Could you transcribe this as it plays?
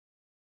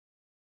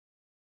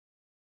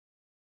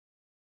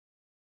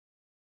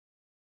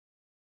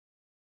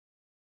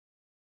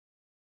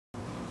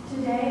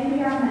Today we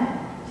are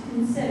meant to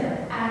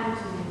consider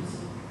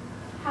attitudes.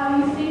 How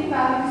you think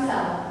about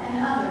yourself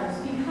and others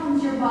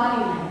becomes your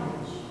body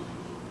language.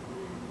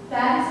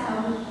 That is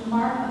how the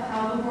mark of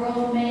how the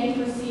world may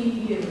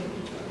perceive you.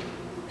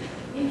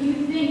 If you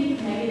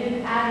think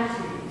negative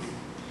attitudes,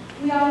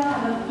 we all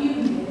have a few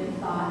negative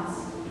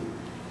thoughts.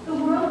 The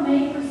world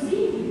may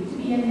perceive you to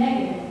be a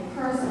negative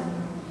person.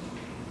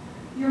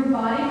 Your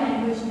body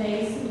language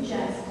may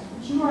suggest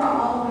that you are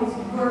always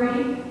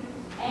worried,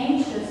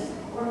 anxious,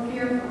 or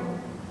fearful.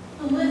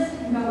 The list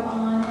can go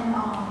on and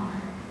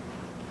on.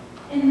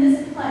 In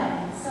this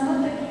play, some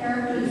of the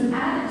characters'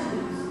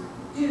 attitudes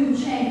do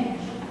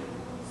change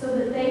so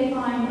that they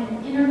find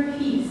an inner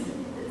peace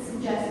that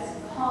suggests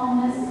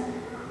calmness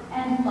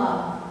and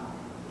love.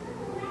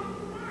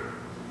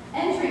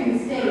 Entering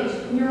the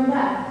stage in your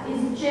left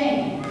is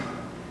Jane,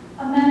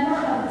 a member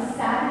of the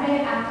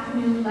Saturday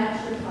afternoon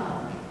lecture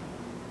club.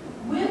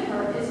 With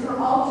her is her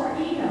alter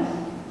ego,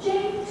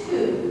 Jane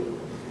 2,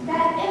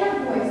 that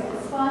inner voice that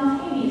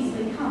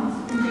spontaneously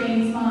comes from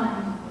Jane's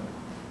mind.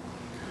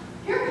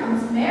 Here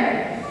comes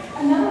Mary,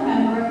 another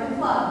member of the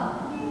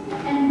club,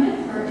 and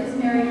with her is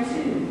Mary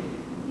 2,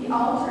 the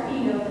alter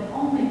ego that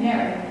only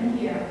Mary can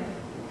hear.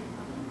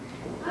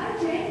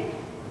 Hi, Jane.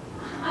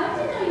 I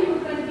didn't know you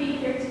were going to be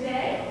here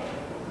today.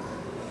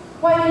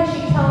 Why didn't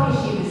she tell me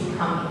she was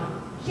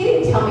coming? She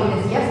didn't tell me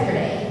this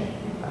yesterday.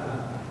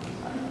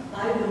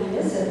 I wouldn't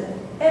miss it.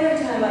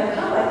 Every time I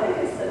come, I think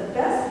it's the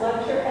best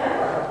lecture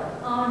ever.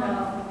 Oh,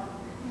 no.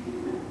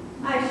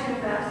 I should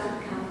have asked her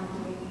to come with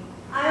me.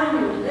 I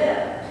only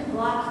live 2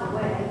 blocks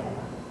away.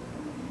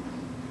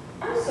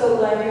 I'm so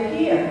glad you're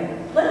here.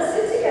 Let's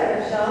sit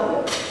together, shall we?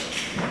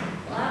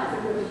 Well, that was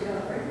a good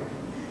recovery.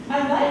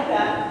 I'd like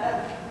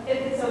that, if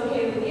it's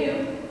okay with you.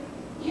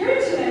 Here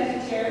are 2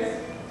 empty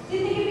chairs. Do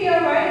you think it'd be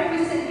all right if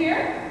we sit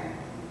here?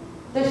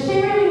 Does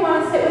she really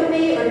want to sit with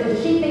me, or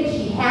does she think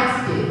she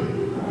has to?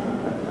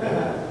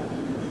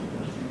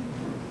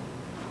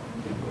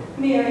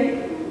 Mary,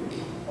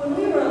 when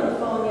we were on the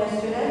phone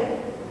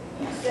yesterday,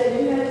 you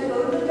said you had to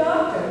go to the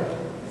doctor.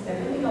 Is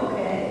everything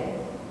okay?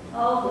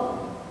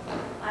 Oh,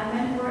 I'm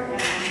in for it now.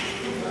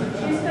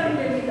 She's going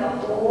to give me the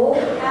whole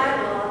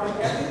catalog of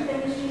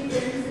everything she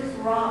thinks is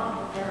wrong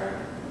with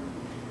her.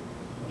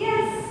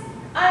 Yes,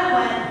 I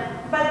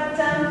went, but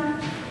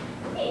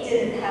he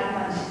didn't have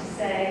much to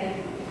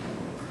say.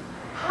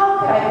 How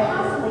could I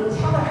possibly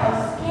tell her how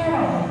scared I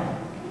am?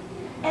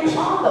 And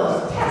all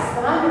those tests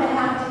that I'm going to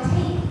have to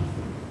take.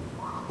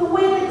 The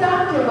way the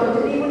doctor looked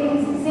at me when he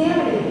was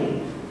examining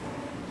me.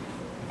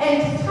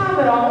 And to top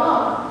it all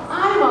off,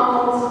 I'm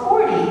almost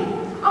 40.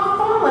 I'm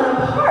falling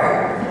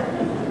apart.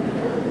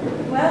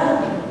 Well,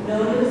 no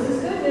news is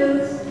good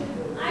news.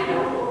 I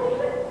don't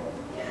believe it.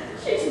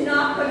 She's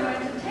not going to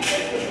take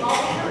us with all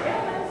her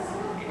illness.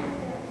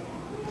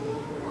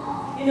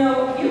 You know,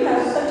 you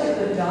have such a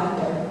good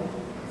doctor.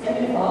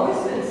 And you've always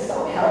been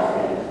so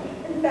healthy.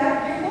 In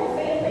fact, your whole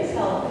family's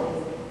healthy.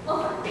 Oh,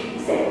 for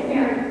Pete's sake,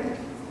 Mary.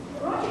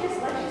 Why don't you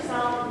just let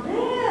yourself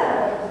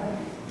live?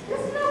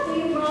 There's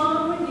nothing wrong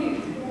with you.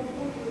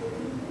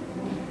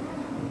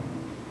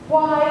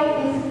 Why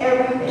is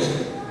everything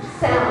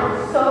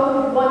sound so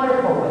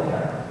wonderful with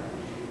her?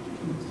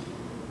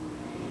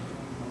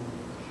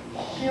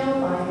 She'll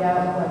find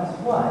out what's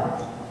what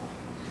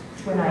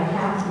when I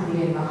have to be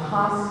in the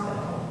hospital.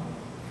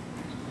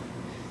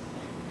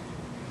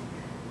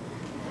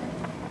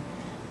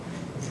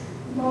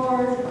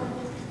 Lord,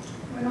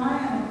 when I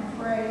am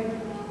afraid,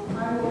 I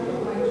will put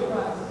my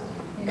trust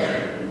in you.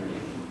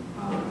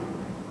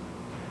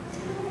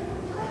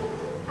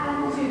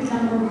 Attitude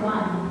number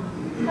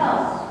 1,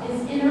 health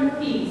is inner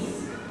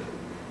peace.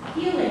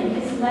 Healing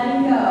is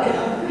letting go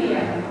of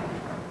fear.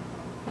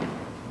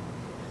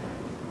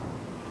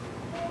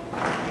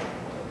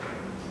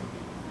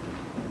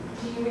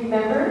 Do you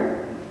remember?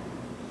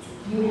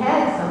 You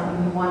had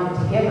something you wanted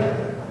to give her.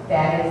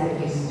 That is, if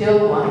you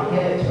still want to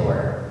give it to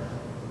her.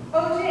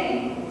 Oh,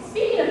 Jane,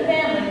 speaking of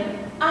family,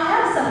 I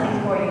have something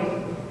for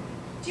you.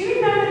 Do you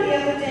remember the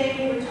other day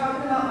we were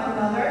talking about my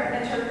mother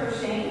and her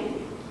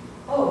crocheting?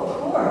 Oh, of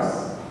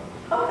course.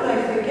 How could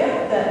I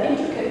forget that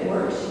intricate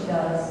work she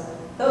does?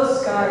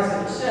 Those scarves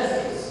are just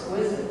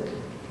exquisite.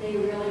 They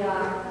really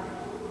are.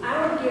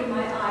 I would give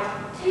my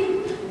eye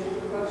teeth to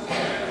the crochet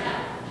for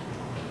that.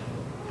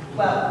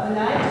 Well, when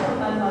I told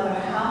my mother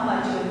how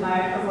much I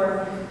admired her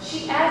work,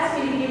 she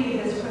asked me to give you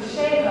this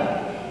crochet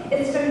hook.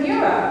 It's from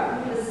Europe.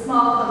 The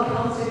small hook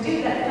helps her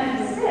do that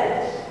kind of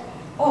stitch.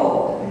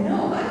 Oh,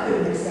 no, I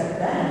couldn't accept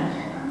that.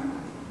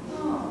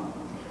 Oh,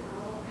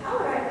 how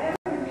would I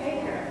ever pay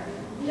her?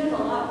 You have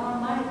a lot more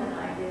money than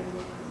I do.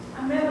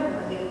 I'm never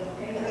going to be able to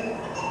pay her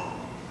that.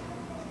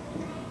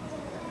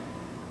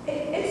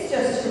 It's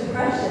just too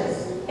precious.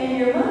 And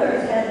your mother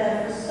has had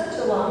that for such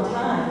a long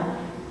time.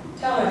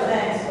 Tell her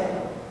thanks, but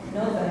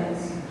no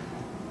thanks.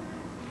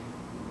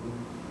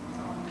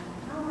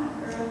 How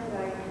on earth did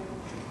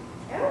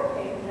I ever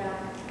pay her that?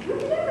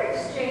 We've never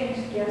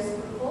exchanged gifts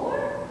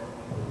before.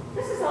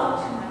 This is all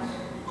too much.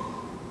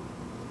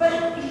 But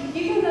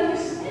you don't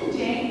understand,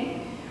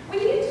 Jane. When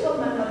you told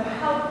my mother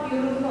how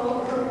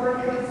beautiful her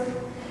work was.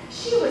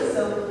 She was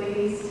so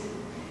pleased.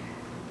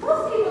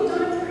 Most people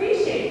don't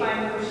appreciate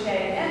fine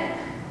crochet,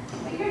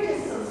 but you're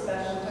just so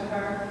special to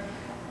her.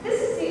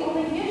 This is the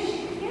only gift she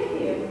could give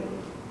you.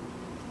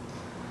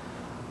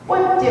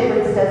 What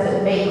difference does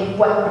it make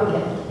what the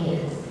gift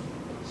is?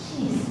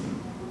 Jeez,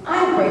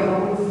 I'm grateful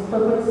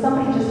when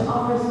somebody just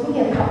offers me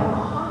a cup of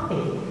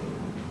coffee.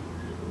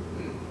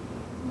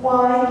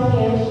 Why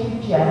can't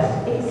you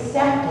just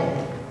accept it?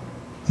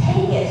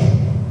 Take it.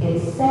 It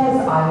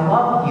says I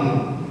love you.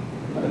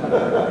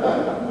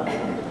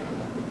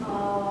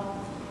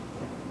 Oh,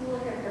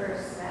 look at her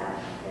sad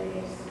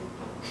face.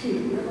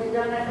 She's really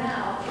done it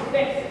now.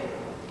 Fix it.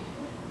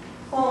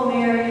 Oh,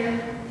 Mary,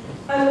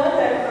 I want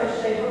that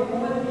crochet hook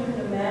more than you can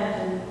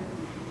imagine.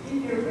 If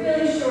you're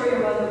really sure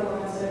your mother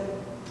wants it,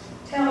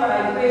 tell her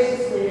I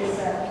graciously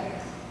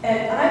accept.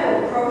 And I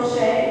will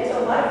crochet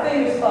until my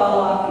fingers fall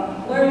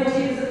off, learning to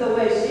use it the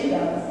way she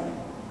does.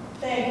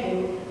 Thank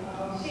you.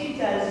 She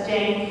does,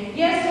 Jane.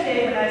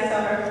 Yesterday when I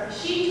saw her,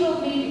 she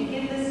told me to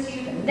give this to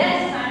you the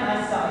next time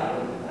I saw you.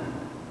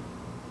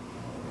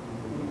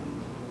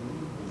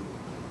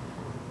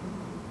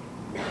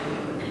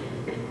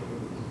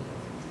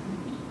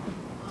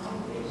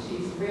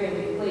 She's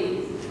really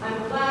pleased. I'm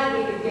glad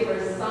we could give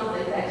her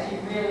something that she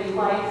really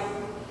likes.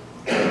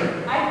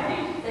 I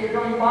think they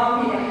don't want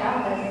me to have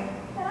this,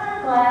 and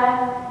I'm glad.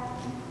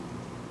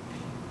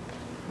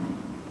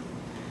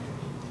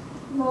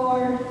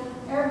 Lord,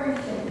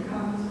 everything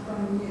comes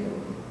from you.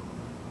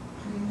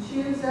 You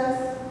choose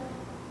us,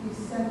 you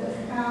send us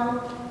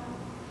out,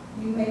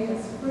 you make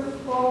us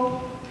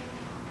fruitful.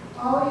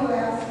 All you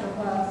ask of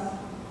us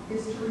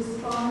is to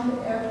respond to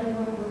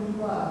everyone with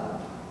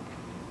love.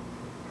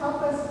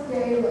 Help us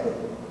daily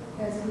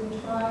as we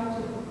try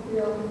to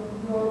fulfill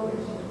your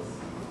wishes.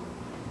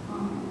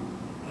 Amen.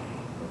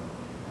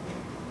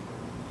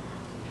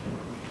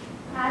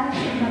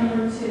 Attitude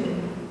number 2.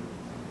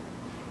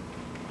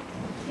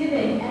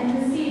 Giving and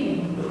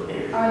receiving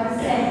are the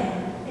same.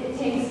 It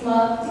takes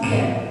love to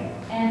give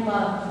and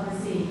love to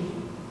receive.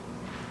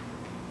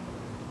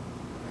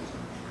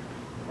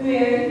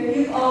 Mary,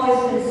 you've always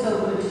been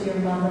so good to your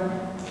mother.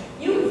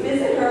 You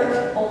visit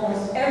her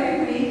almost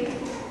every week,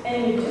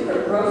 and you do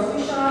her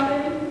grocery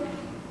shopping.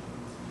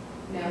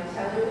 Now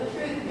tell her the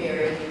truth,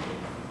 Mary.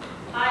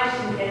 I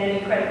shouldn't get any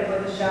credit for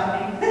the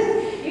shopping.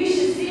 You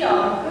should see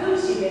all the food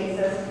she makes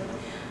us.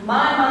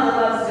 My mother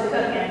loves to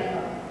cook, and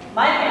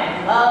my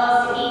family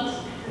loves to eat.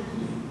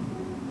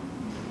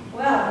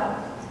 Well,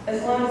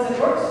 as long as it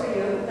works for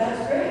you,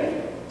 that's great.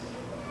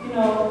 You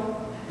know,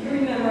 you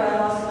remember I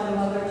lost my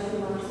mother 2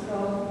 months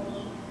ago.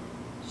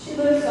 She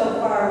lived so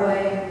far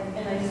away,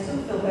 and I still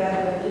feel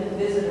bad that I didn't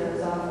visit her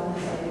as often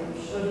as I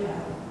should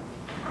have.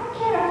 I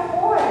can't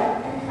afford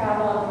to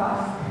travel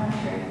across the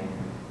country.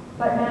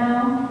 But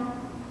now,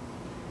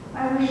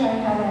 I wish I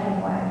had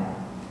anyway.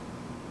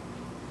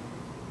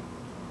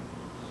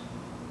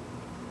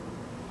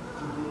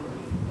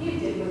 You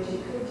did what you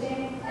could,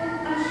 Jane,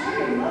 and I'm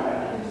sure your mother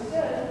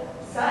understood.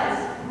 Besides,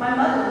 my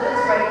mother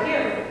lives right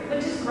here,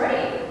 which is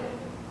great.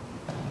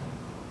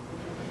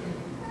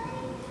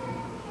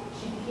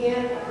 She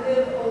can't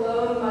live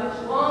alone much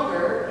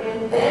longer,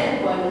 and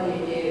then what do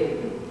you do?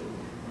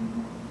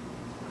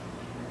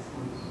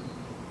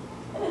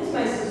 And it's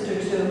my sister,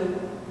 too.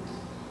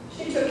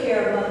 She took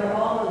care of Mother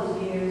all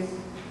those years.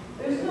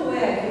 There's no way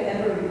I could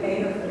ever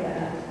repay her for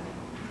that.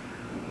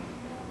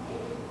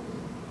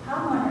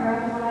 How on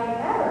earth would I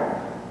ever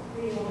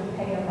be able to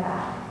pay her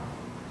back?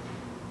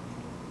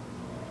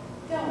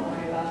 Don't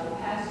worry about the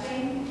past,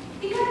 Jane.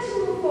 You got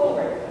to move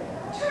forward.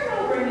 Turn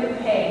over a new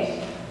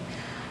page.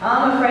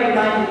 I'm afraid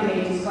my new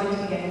page is going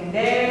to be getting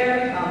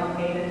very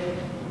complicated.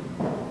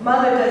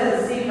 Mother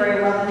doesn't see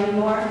very well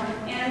anymore,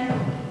 and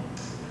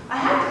I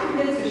have to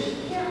convince her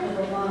she can't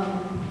live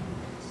alone.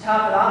 To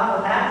top it off,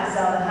 we'll have to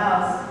sell the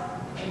house.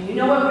 And you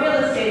know what real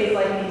estate is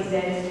like these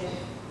days.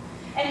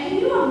 And can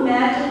you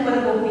imagine what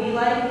it will be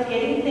like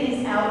getting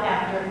things out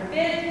after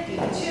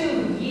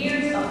 52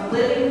 years of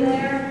living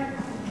there?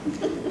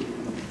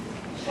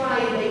 Try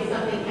and make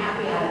something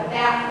happy out of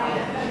that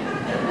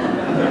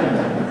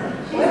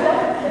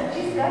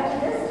She's got you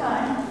this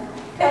time.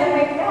 Gotta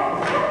make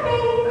that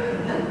happy.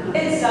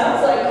 It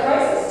sounds like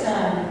crisis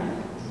time.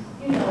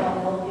 You know I'll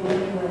help you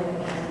any way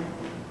I can.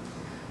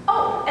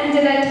 Oh, and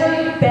did I tell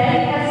you Ben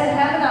has to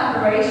have an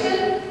operation?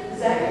 Is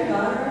that your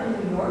daughter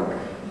in New York?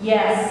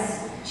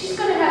 Yes. She's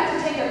going to have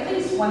to take at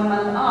least 1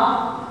 month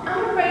off.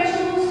 I'm afraid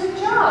she'll lose her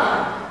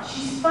job.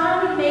 She's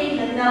finally making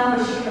enough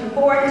where she can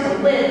afford to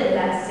live in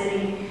that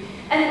city.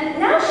 And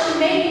now she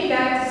may be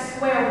back to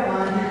square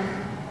one.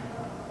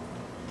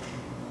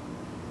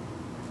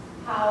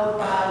 How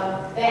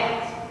about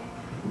that?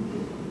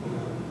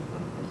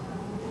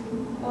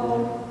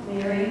 Oh,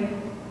 Mary,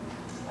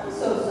 I'm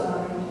so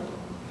sorry.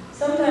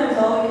 Sometimes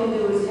all we can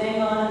do is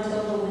hang on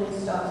until the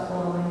wind stops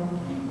blowing.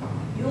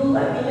 You'll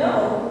let me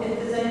know if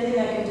there's anything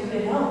I can do to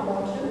help,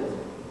 won't you?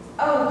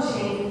 Oh,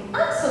 Jane,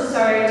 I'm so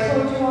sorry I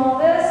told you all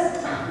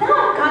this. Now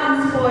I've gotten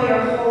to spoil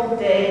your whole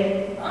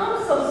day.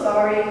 I'm so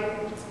sorry.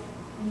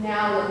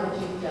 Now look what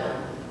you've done.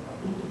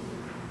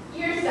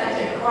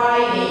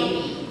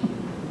 crybaby.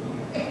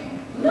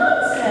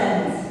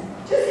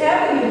 Nonsense! Just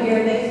having you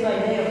here makes my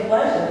day a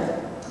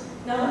pleasure.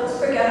 Now let's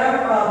forget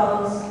our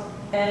problems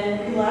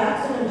and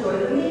relax and enjoy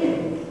the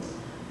meeting.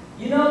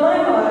 You know my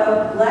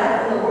motto,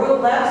 laugh and the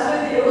world laughs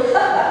with you.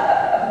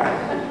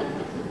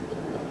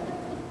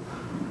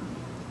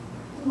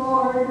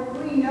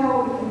 Lord, we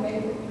know we can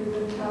make it through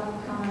the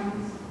tough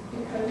times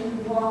because you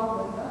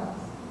walk with us.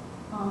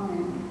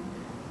 Amen.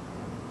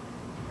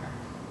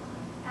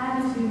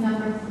 Attitude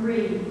number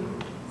 3,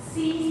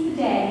 seize the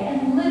day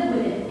and live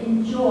with it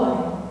in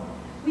joy.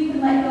 We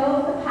can let go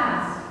of the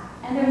past,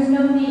 and there's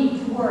no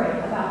need to worry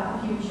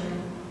about the future.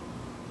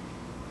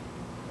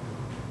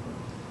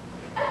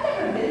 I've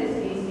never been to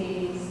these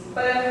meetings,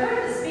 but I've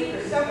heard the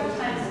speaker several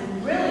times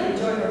and really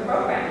enjoyed her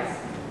programs.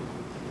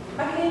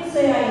 I can't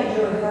say I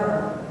enjoy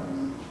her.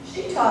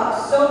 She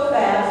talks so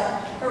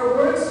fast, her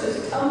words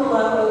just tumble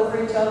out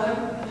over each other.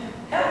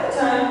 Half the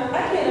time,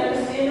 I can't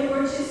understand a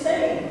word she's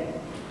saying.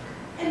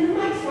 And the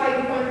mic's right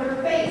in front of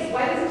her face.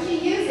 Why doesn't she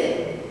use it?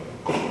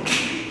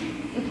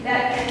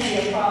 That can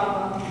be a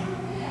problem.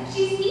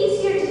 She's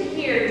easier to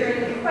hear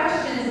during the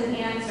questions and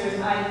answers,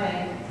 I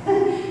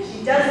think.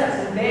 She does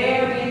have some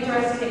very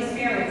interesting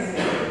experiences.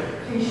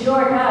 She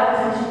sure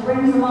does, and she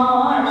brings them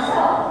all on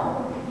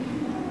herself.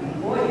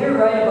 Boy, you're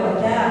right about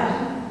that.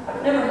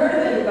 I've never heard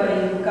of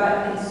anybody who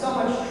got in so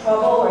much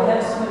trouble or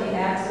had so many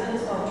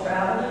accidents while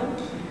traveling.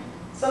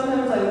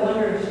 Sometimes I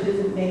wonder if she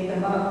doesn't make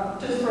them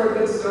up just for a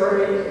good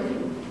story.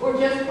 Or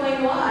just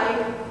plain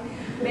lie?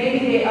 Maybe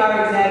they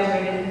are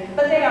exaggerated,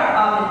 but they are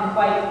often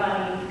quite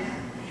funny.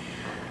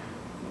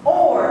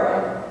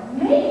 Or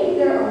maybe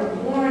they're a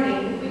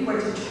warning if we were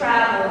to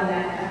travel in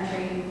that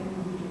country.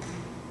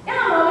 And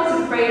I'm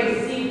always afraid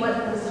to see what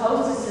those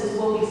hostesses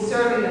will be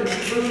serving the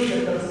food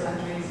of those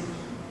countries.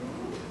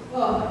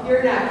 Oh,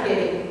 you're not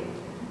kidding.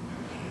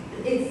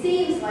 It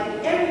seems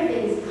like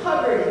everything's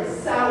covered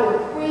in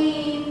sour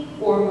cream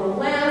or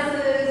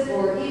molasses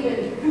or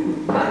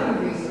even cotton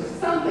grease or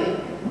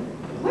something.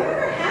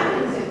 Whatever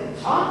happened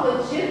to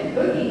chocolate chip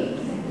cookies?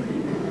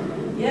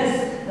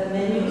 Yes, the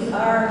menus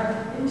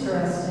are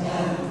interesting.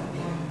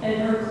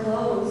 And her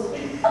clothes.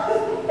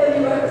 Have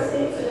you ever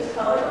seen such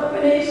color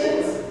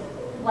combinations?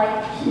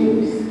 Like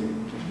shoes.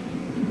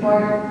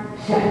 Or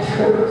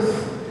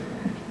chartreuse.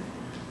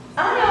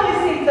 I always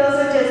think those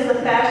are just the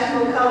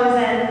fashionable colors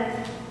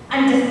and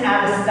I'm just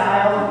out of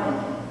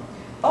style.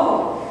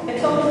 Oh,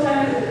 it's almost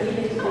time for the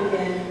meeting to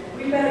begin.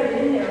 We better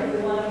get in there if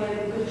we want to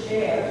get a good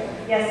chair.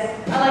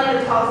 Yes, I like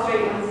the tall,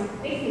 straight ones.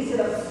 Makes me sit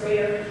up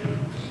straighter.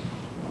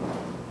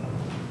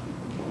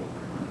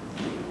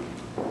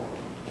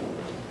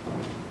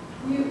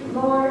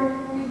 Lord,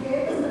 you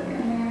gave us a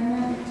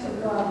commandment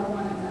to love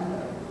one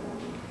another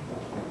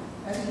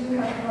as you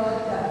have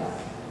loved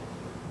us.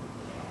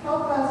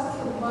 Help us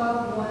to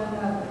love one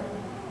another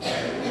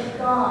because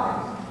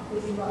God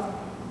is love.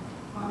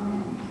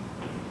 Amen.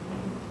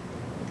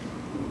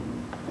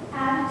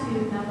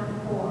 Attitude number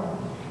 4,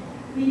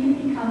 we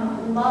can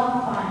become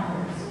love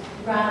finders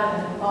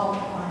rather than fault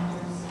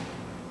finders.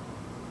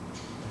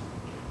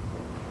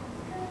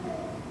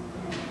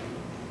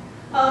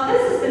 Oh,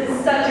 this has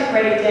been such a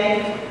great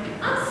day.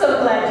 I'm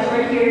so glad you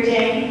were here,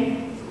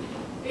 Jane.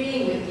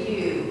 Being with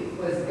you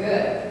was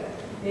good.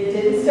 It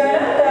didn't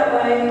start out that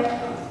way.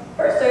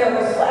 First I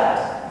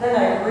overslept, then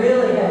I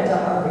really had to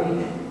hurry.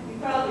 You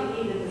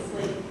probably needed to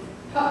sleep.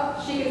 Huh,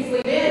 she can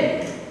sleep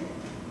in.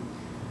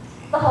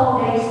 The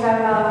whole day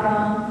started out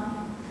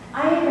wrong.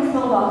 I even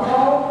spilled a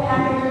whole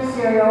package of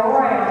cereal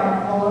right on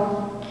the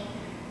floor.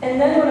 And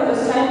then when it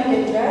was time to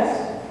get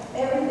dressed,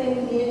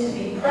 everything needed to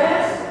be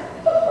pressed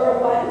or a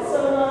button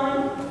sewn on.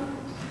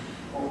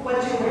 What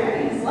you're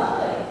wearing is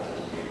lovely.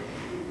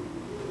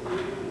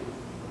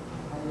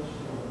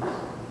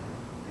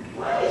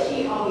 Why is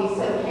she always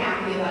so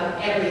happy about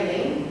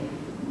everything?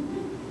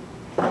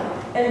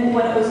 And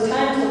when it was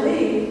time to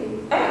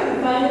leave, I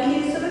couldn't find the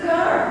keys to the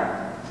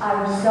car.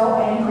 I was so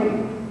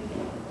angry.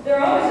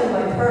 They're always in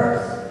my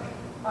purse.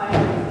 I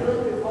know you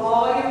looked through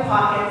all your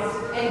pockets.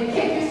 And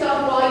kick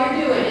yourself while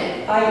you're doing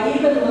it. I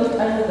even looked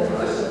under the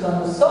cushions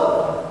on the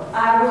sofa.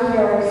 I was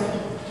yours.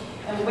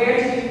 And where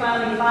did you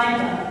finally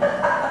find them?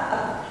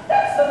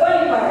 That's the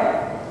funny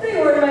part.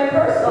 They were in my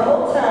purse the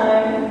whole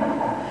time.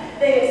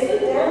 They had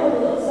slipped down in a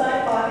little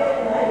side pocket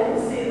and I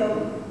didn't see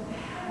them.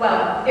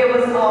 Well, it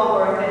was all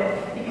worth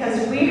it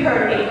because we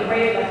heard a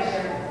great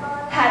lecture,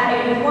 had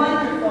a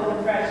wonderful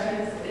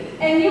refreshments,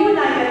 and you and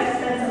I got to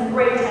spend some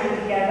great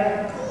time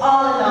together.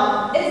 All in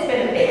all, it's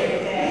been a very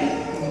good day.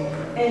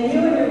 And you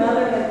and your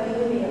mother have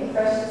given me a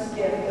precious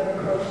gift of a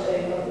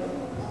crochet hook.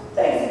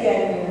 Thanks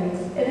again, Mary.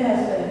 It has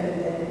been a good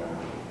day.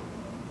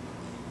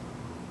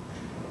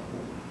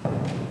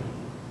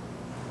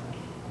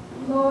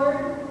 Lord,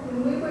 when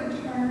we would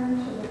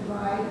turn to the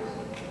right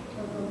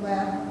or the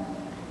left,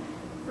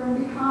 from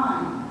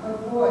behind a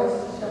voice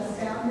shall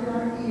sound in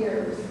our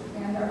ears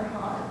and our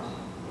heart.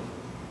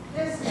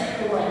 This is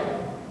the way.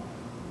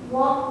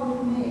 Walk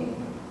with me.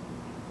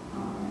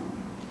 Amen.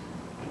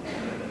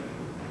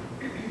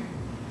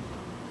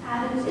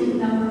 Attitude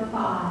number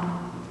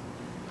 5,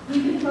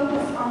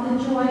 focus on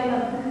the joy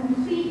of the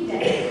complete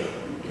day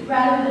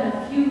rather than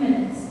a few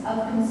minutes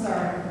of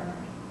concern.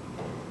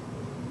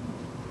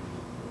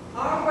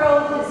 Our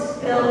world is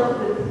filled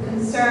with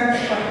concerns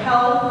for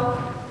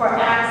health, for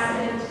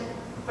accident,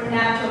 for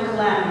natural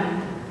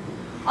calamity.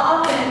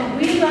 Often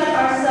we let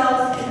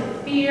ourselves into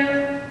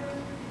fear,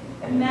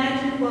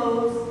 imagined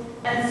woes,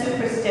 and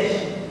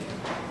superstition.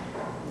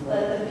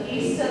 Let the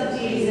peace of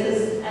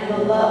Jesus and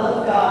the love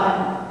of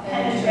God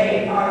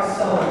penetrate our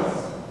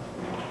souls.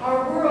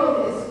 Our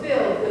world is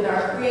filled with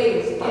our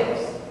Creator's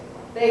gifts.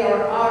 They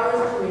are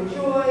ours to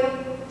enjoy,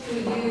 to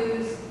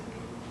use,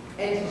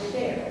 and to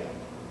share.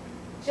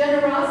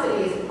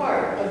 Generosity is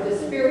part of the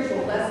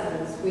spiritual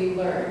lessons we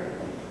learn.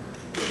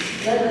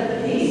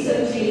 Let the peace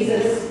of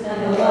Jesus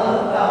and the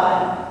love of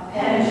God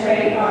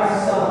penetrate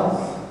our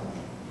souls.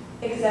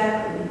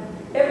 Exactly.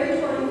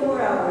 Every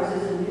 24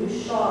 hours is a new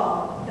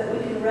shawl that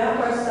we can wrap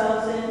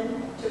ourselves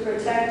in to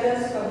protect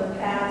us from the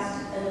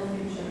past and the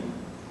future.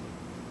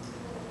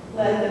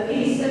 Let the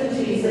peace of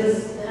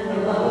Jesus and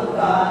the love of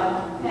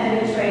God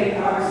penetrate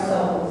our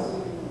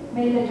souls.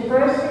 May the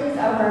diversities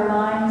of our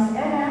minds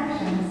and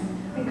actions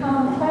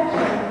become a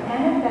pleasure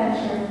and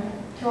adventure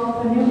to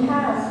open new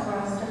paths for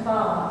us to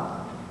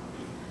follow.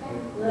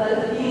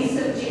 Let the peace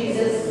of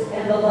Jesus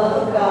and the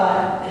love of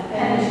God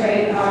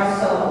penetrate our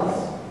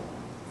souls.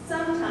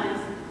 Sometimes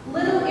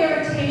little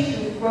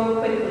irritations grow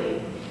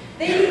quickly.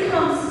 They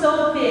become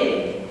so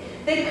big,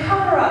 they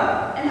cover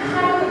up and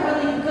hide the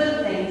really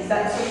good things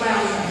that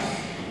surround us.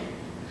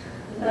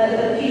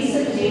 Let the peace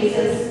of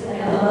Jesus and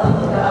the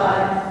love of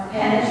God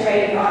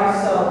penetrate our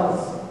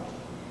souls.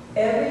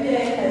 Every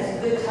day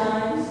has good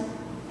times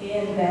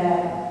and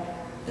bad.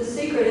 The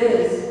secret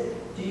is,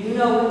 do you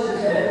know which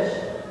is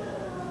which?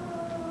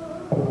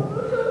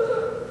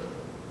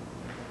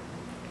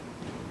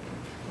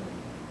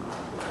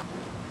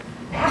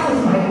 That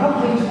was my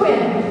ugly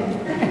twin.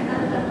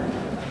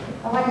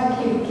 I like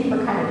to keep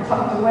her kind of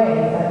tucked away,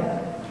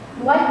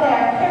 but like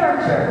that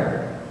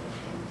character,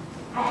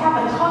 I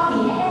have a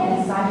talking head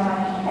inside my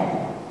head.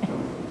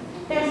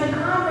 There's a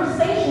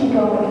conversation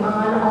going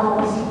on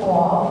almost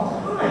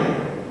all the time.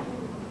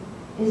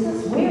 Is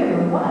this weird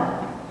or what?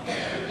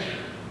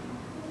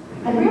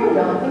 I really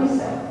don't think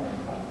so.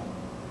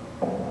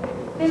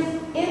 This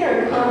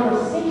inner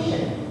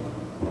conversation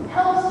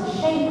helps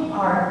to shape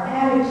our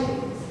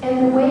attitudes and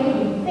the way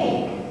we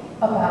think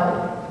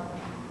about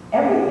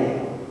everything.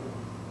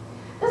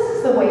 This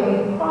is the way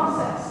we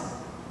process,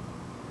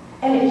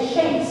 and it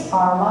shapes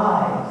our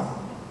lives.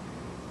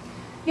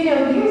 You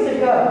know, years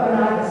ago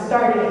when I was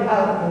starting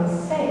out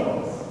in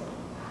sales,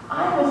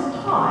 I was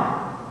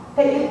taught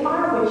that you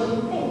are what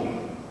you think.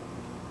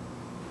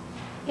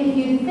 If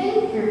you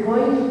think you're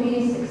going to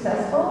be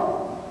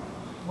successful,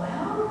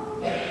 well,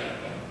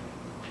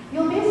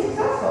 you'll be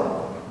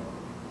successful.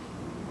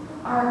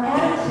 Our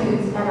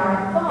attitudes and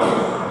our thoughts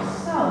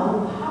are so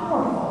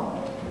powerful.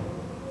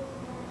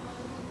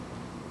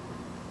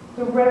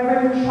 The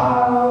Reverend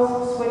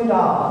Charles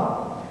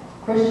Swindoll,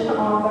 Christian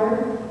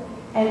author,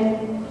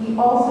 and he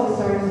also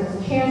serves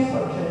as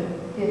chancellor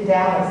to the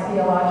Dallas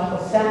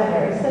Theological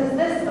Seminary, says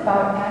this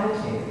about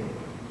attitude.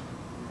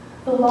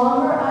 The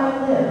longer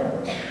I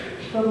live,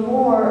 the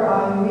more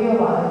I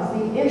realize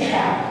the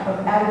impact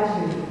of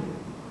attitude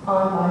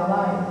on my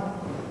life.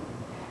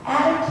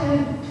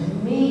 Attitude to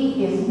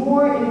me is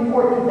more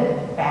important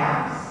than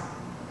facts.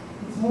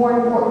 It's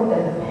more important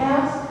than the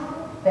past,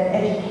 than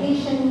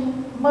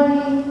education,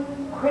 money,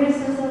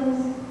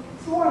 criticisms.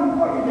 It's more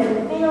important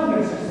than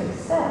failures or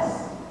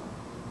success.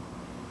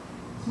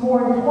 It's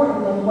more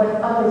important than what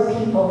other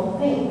people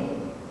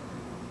think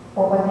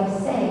or what they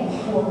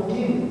say or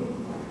do.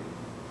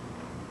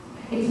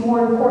 It's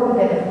more important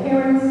than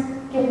appearance,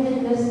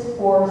 giftedness,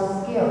 or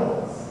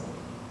skills.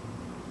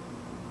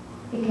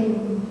 It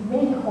can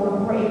make or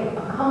break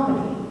a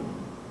company,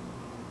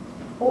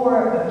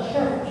 or a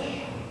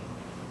church,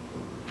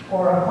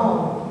 or a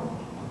home.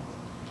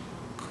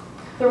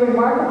 The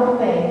remarkable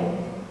thing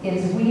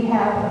is we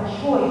have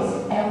a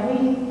choice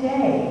every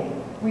day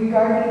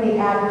regarding the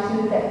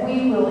attitude that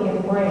we will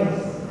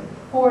embrace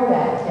for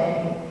that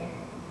day.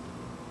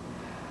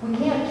 We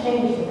can't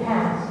change the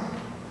past.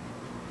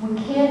 We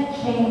can't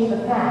change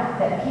the fact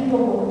that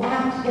people will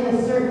act in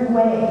a certain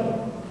way.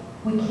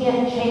 We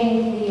can't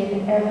change the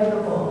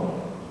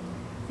inevitable.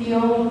 The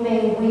only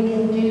thing we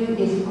can do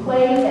is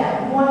play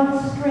that one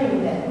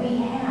string that we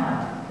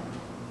have,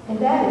 and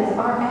that is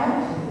our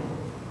attitude.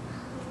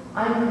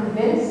 I'm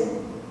convinced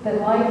that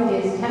life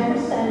is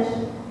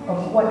 10%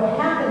 of what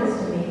happens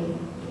to me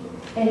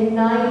and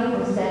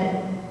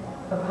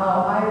 90% of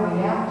how I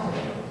react to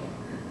it.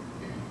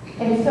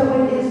 And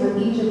so it is with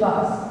each of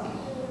us.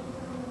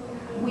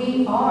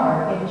 We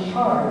are in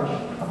charge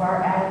of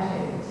our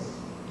attitudes.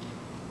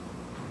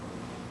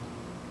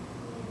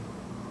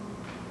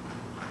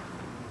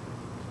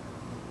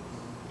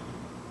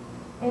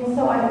 And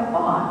so I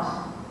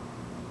thought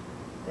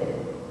that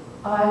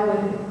I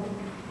would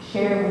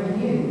share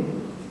with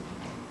you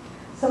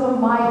some of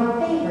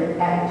my favorite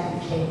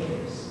attitude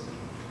changers.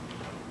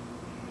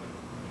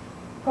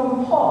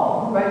 From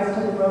Paul, who writes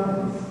to the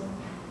Romans,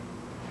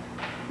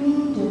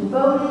 be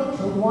devoted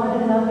to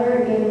one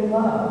another in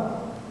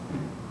love.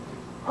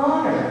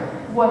 Honor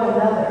one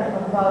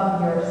another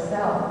above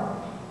yourself.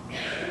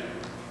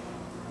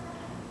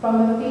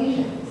 From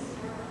Ephesians,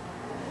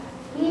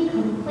 be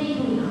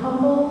completely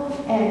humble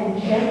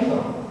and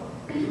gentle.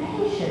 Be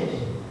patient,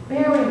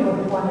 bearing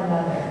with one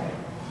another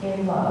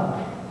in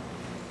love.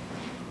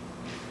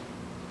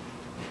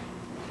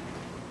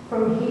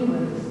 From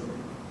Hebrews,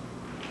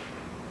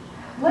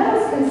 let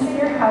us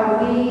consider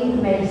how we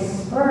may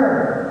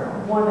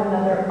spur one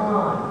another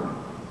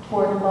on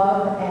toward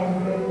love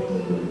and good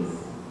deeds.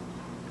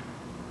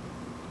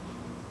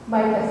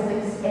 Micah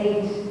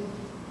 6:8,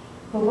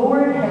 the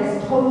Lord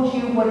has told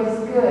you what is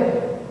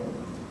good,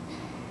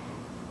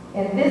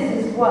 and this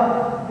is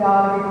what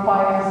God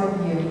requires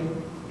of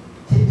you,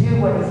 to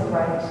do what is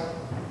right,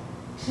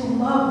 to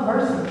love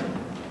mercy,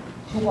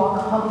 to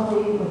walk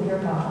humbly with your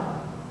God.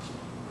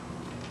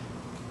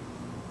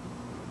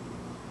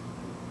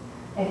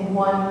 And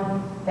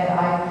one that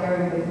I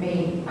carry with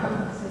me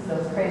since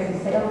those crazy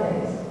sale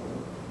days,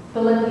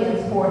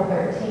 Philippians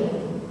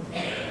 4:13.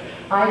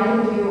 I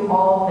can do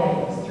all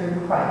things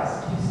through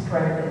Christ who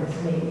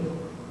strengthens me.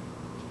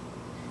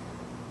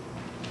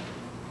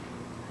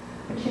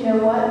 But you know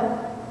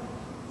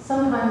what?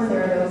 Sometimes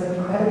there are those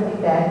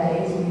incredibly bad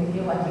days when you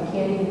feel like you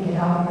can't even get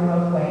out of your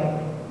own way.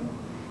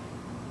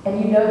 And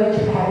you know that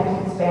your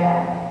attitude's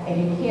bad and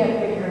you can't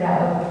figure it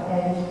out.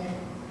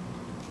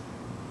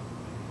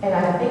 And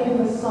I think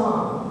of a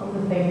song from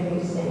the faith we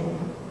sing.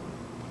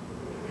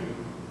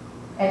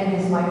 And it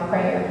is my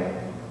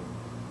prayer.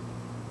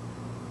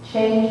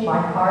 Change my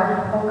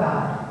heart, oh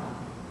God.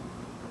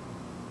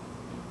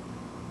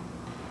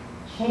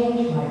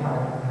 Change my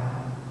heart, oh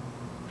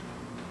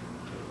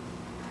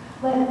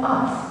God. Let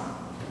us,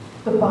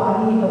 the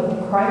body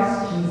of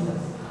Christ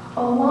Jesus,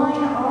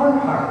 align our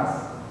hearts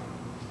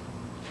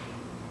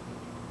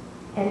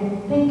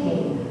and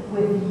thinking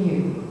with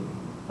you,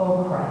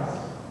 O Christ.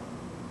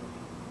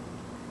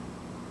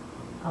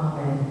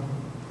 Amen.